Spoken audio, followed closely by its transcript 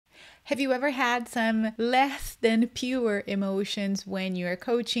Have you ever had some less than pure emotions when you're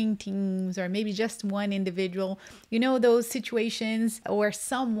coaching teams or maybe just one individual? You know, those situations or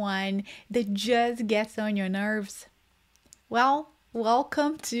someone that just gets on your nerves? Well,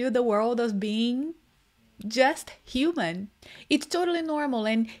 welcome to the world of being just human. It's totally normal,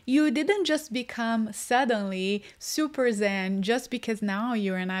 and you didn't just become suddenly super zen just because now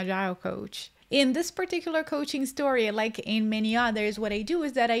you're an agile coach. In this particular coaching story, like in many others, what I do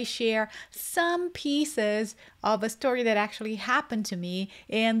is that I share some pieces of a story that actually happened to me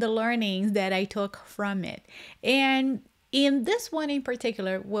and the learnings that I took from it. And in this one in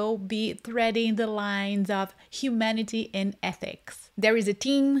particular, we'll be threading the lines of humanity and ethics. There is a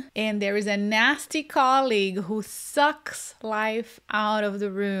team and there is a nasty colleague who sucks life out of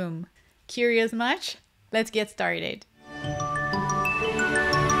the room. Curious much? Let's get started.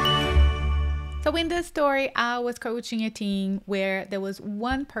 So in this story, I was coaching a team where there was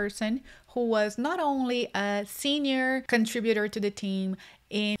one person who was not only a senior contributor to the team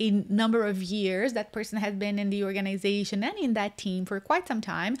in a number of years. That person had been in the organization and in that team for quite some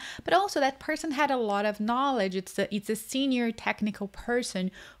time, but also that person had a lot of knowledge. It's a senior technical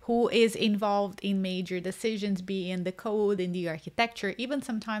person who is involved in major decisions, be in the code, in the architecture, even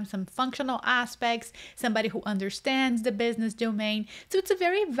sometimes some functional aspects, somebody who understands the business domain. So it's a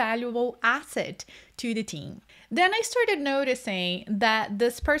very valuable asset to the team. Then I started noticing that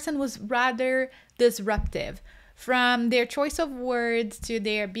this person was rather disruptive. From their choice of words to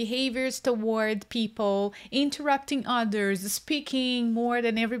their behaviors toward people, interrupting others, speaking more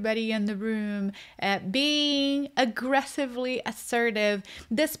than everybody in the room, being aggressively assertive.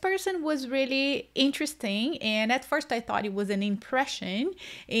 This person was really interesting, and at first I thought it was an impression,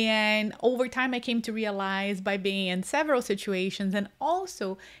 and over time I came to realize by being in several situations and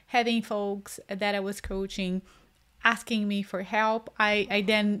also having folks that I was coaching asking me for help, I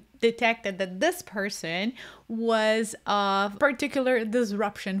then detected that this person was of particular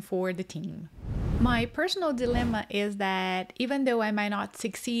disruption for the team. My personal dilemma is that even though I might not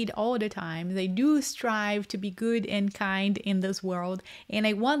succeed all the time, I do strive to be good and kind in this world, and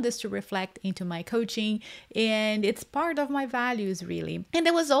I want this to reflect into my coaching, and it's part of my values really. And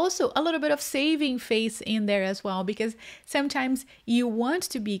there was also a little bit of saving face in there as well, because sometimes you want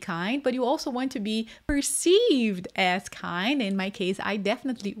to be kind, but you also want to be perceived as kind. In my case, I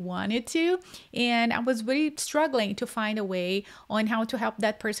definitely wanted to, and I was really struggling to find a way on how to help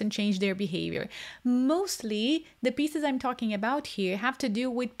that person change their behavior. Mostly, the pieces I'm talking about here have to do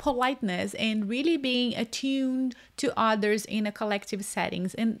with politeness and really being attuned to others in a collective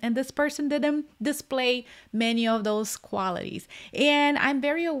settings. And this person didn't display many of those qualities. And I'm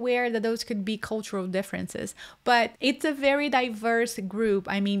very aware that those could be cultural differences, but it's a very diverse group.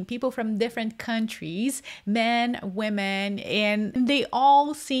 I mean, people from different countries, men, women, and they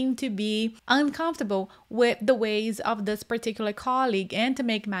all seem to be uncomfortable with the ways of this particular colleague. And to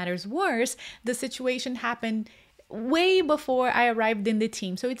make matters worse, the situation happened way before I arrived in the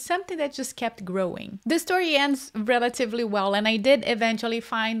team. So it's something that just kept growing. The story ends relatively well, and I did eventually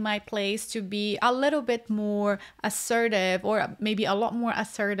find my place to be a little bit more assertive, or maybe a lot more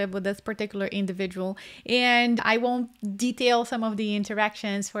assertive with this particular individual. And I won't detail some of the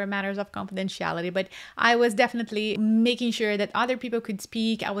interactions for matters of confidentiality, but I was definitely making sure that other people could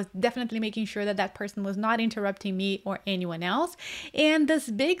speak. I was definitely making sure that that person was not interrupting me or anyone else. And this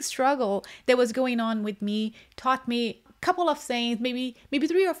big struggle that was going on with me taught me a couple of things, maybe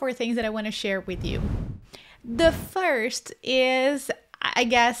 3 or 4 things that I want to share with you. The first is, I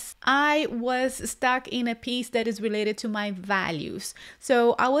guess, I was stuck in a piece that is related to my values.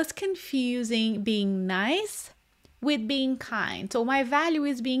 So I was confusing being nice with being kind. So my value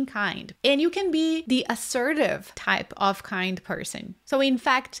is being kind. And you can be the assertive type of kind person. So in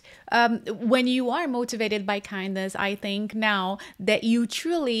fact, when you are motivated by kindness, I think now that you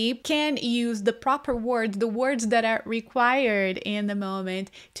truly can use the proper words, the words that are required in the moment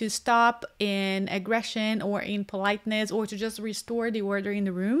to stop in aggression or in politeness, or to just restore the order in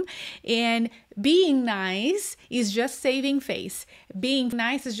the room. And being nice is just saving face. Being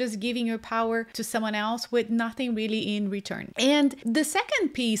nice is just giving your power to someone else with nothing really in return. And the second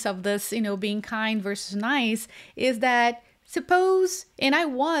piece of this, being kind versus nice, is that suppose, and I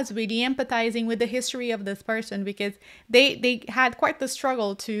was really empathizing with the history of this person, because they had quite the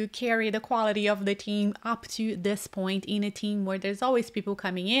struggle to carry the quality of the team up to this point in a team where there's always people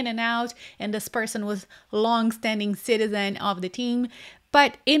coming in and out, and this person was long-standing citizen of the team.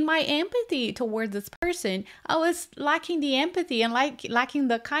 But in my empathy towards this person, I was lacking the empathy and lacking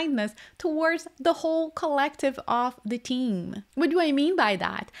the kindness towards the whole collective of the team. What do I mean by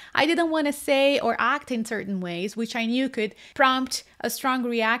that? I didn't want to say or act in certain ways, which I knew could prompt a strong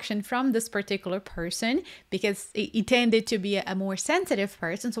reaction from this particular person because it tended to be a more sensitive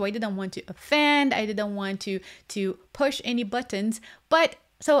person. So I didn't want to offend. I didn't want to push any buttons. But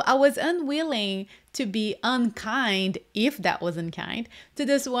so I was unwilling to be unkind, if that was unkind, to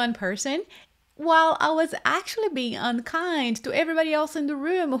this one person, while I was actually being unkind to everybody else in the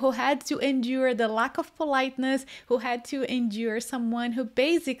room who had to endure the lack of politeness, who had to endure someone who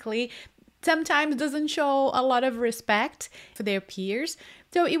basically sometimes doesn't show a lot of respect for their peers.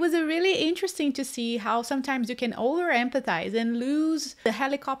 So it was really interesting to see how sometimes you can over empathize and lose the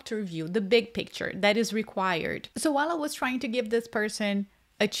helicopter view, the big picture that is required. So while I was trying to give this person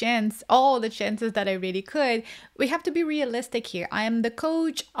a chance, all the chances that I really could, we have to be realistic here. I am the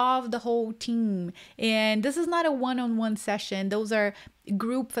coach of the whole team, and this is not a one-on-one session. Those are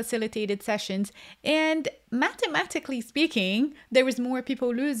group facilitated sessions, and mathematically speaking, there is more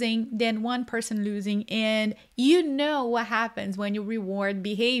people losing than one person losing. And you know what happens when you reward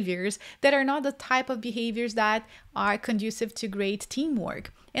behaviors that are not the type of behaviors that are conducive to great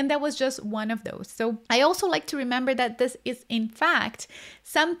teamwork. And that was just one of those. So I also like to remember that this is in fact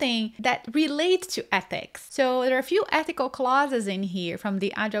something that relates to ethics. So there are a few ethical clauses in here from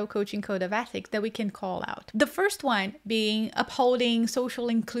the Agile Coaching Code of Ethics that we can call out. The first one being upholding social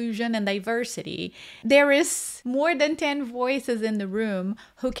inclusion and diversity. There is more than 10 voices in the room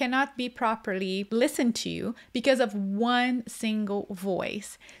who cannot be properly listened to because of one single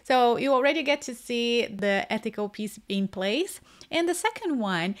voice. So you already get to see the ethical piece in place. And the second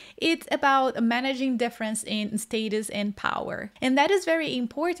one, it's about managing difference in status and power. And that is very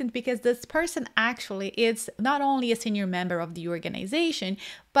important because this person actually is not only a senior member of the organization,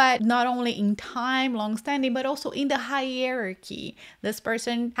 but not only in time, long-standing, but also in the hierarchy. This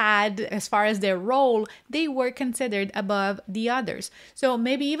person had, as far as their role, they were considered above the others. So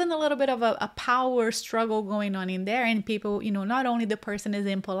maybe even a little bit of a power struggle going on in there, and people, not only the person is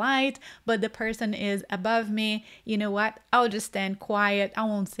impolite, but the person is above me. You know what? I'll just stand quiet. I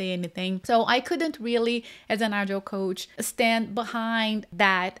won't say anything. So I couldn't really, as an Agile coach, stand behind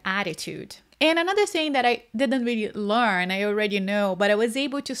that attitude. And another thing that I didn't really learn, I already know, but I was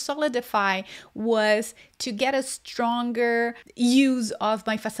able to solidify was to get a stronger use of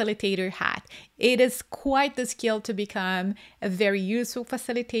my facilitator hat. It is quite the skill to become a very useful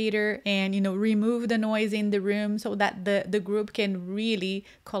facilitator and, remove the noise in the room so that the group can really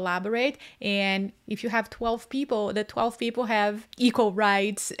collaborate. And if you have 12 people, the 12 people have equal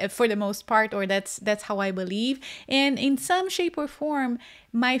rights for the most part, or that's how I believe. And in some shape or form,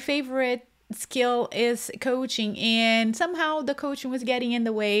 my favorite skill is coaching, and somehow the coaching was getting in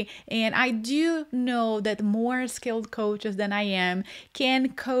the way. And I do know that more skilled coaches than I am can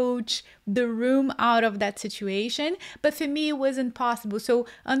coach the room out of that situation, but for me it wasn't possible. So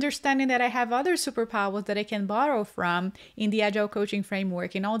understanding that I have other superpowers that I can borrow from in the Agile coaching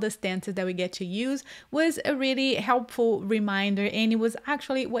framework and all the stances that we get to use was a really helpful reminder, and it was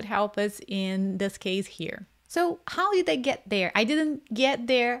actually what helped us in this case here. So how did I get there? I didn't get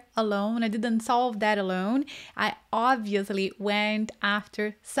there alone. I didn't solve that alone. I obviously went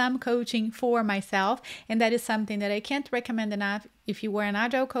after some coaching for myself, and that is something that I can't recommend enough. If you were an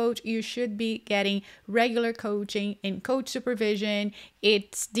Agile coach, you should be getting regular coaching and coach supervision.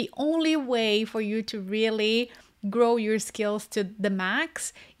 It's the only way for you to really grow your skills to the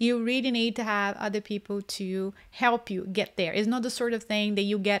max. You really need to have other people to help you get there. It's not the sort of thing that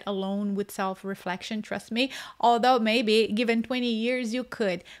you get alone with self-reflection, trust me. Although maybe given 20 years you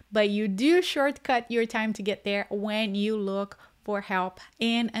could, but you do shortcut your time to get there when you look for help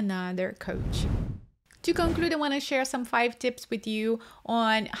in another coach. To conclude, I want to share some 5 tips with you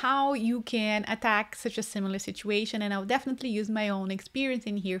on how you can attack such a similar situation, and I'll definitely use my own experience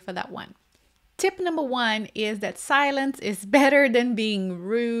in here for that one. Tip number 1 is that silence is better than being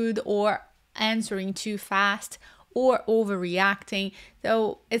rude or answering too fast or overreacting.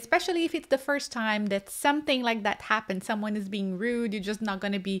 So especially if it's the first time that something like that happens, someone is being rude, you're just not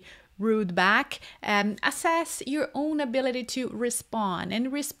going to be rude back. Assess your own ability to respond.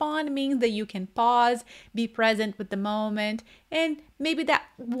 And respond means that you can pause, be present with the moment, and maybe that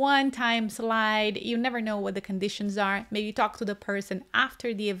one-time slide. You never know what the conditions are. Maybe talk to the person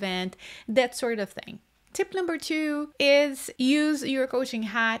after the event, that sort of thing. Tip number 2 is use your coaching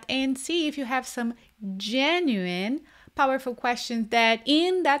hat and see if you have some genuine powerful questions that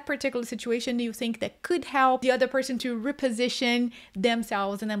in that particular situation you think that could help the other person to reposition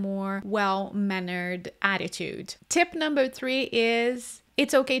themselves in a more well-mannered attitude. Tip number 3 is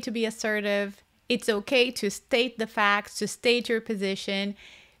it's okay to be assertive. It's okay to state the facts, to state your position.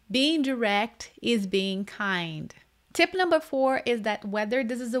 Being direct is being kind. Tip number 4 is that whether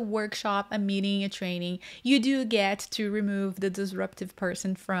this is a workshop, a meeting, a training, you do get to remove the disruptive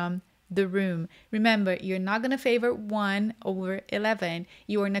person from the room. Remember, you're not going to favor 1 over 11.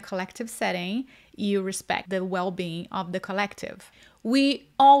 You are in a collective setting. You respect the well-being of the collective. We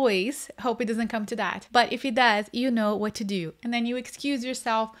always hope it doesn't come to that. But if it does, you know what to do. And then you excuse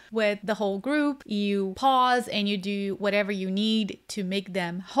yourself with the whole group. You pause and you do whatever you need to make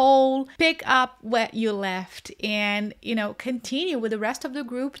them whole. Pick up what you left and, continue with the rest of the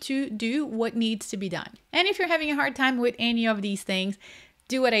group to do what needs to be done. And if you're having a hard time with any of these things,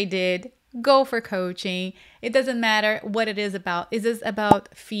 do what I did. Go for coaching. It doesn't matter what it is about. Is this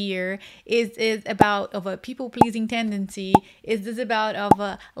about fear? Is it about of a people-pleasing tendency? Is this about of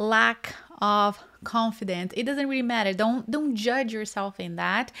a lack of confidence? It doesn't really matter. Don't judge yourself in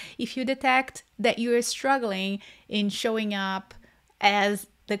that. If you detect that you're struggling in showing up as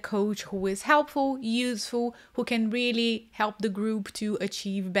the coach who is helpful, useful, who can really help the group to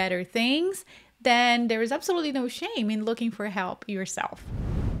achieve better things, then there is absolutely no shame in looking for help yourself.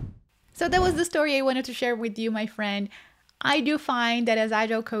 So that was the story I wanted to share with you, my friend. I do find that as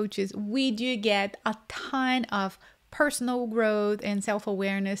Agile coaches, we do get a ton of personal growth and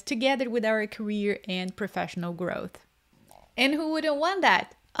self-awareness together with our career and professional growth. And who wouldn't want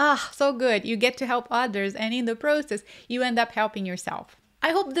that? So good. You get to help others, and in the process, you end up helping yourself.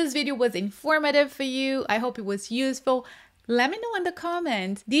 I hope this video was informative for you. I hope it was useful. Let me know in the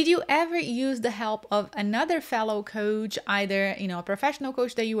comments, did you ever use the help of another fellow coach, either, a professional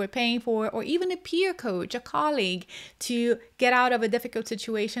coach that you were paying for, or even a peer coach, a colleague, to get out of a difficult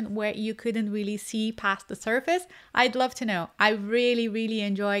situation where you couldn't really see past the surface? I'd love to know. I really, really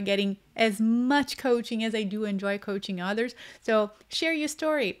enjoy getting as much coaching as I do enjoy coaching others. So share your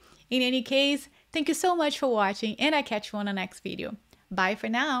story. In any case, thank you so much for watching, and I catch you on the next video. Bye for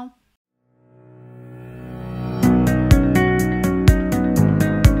now.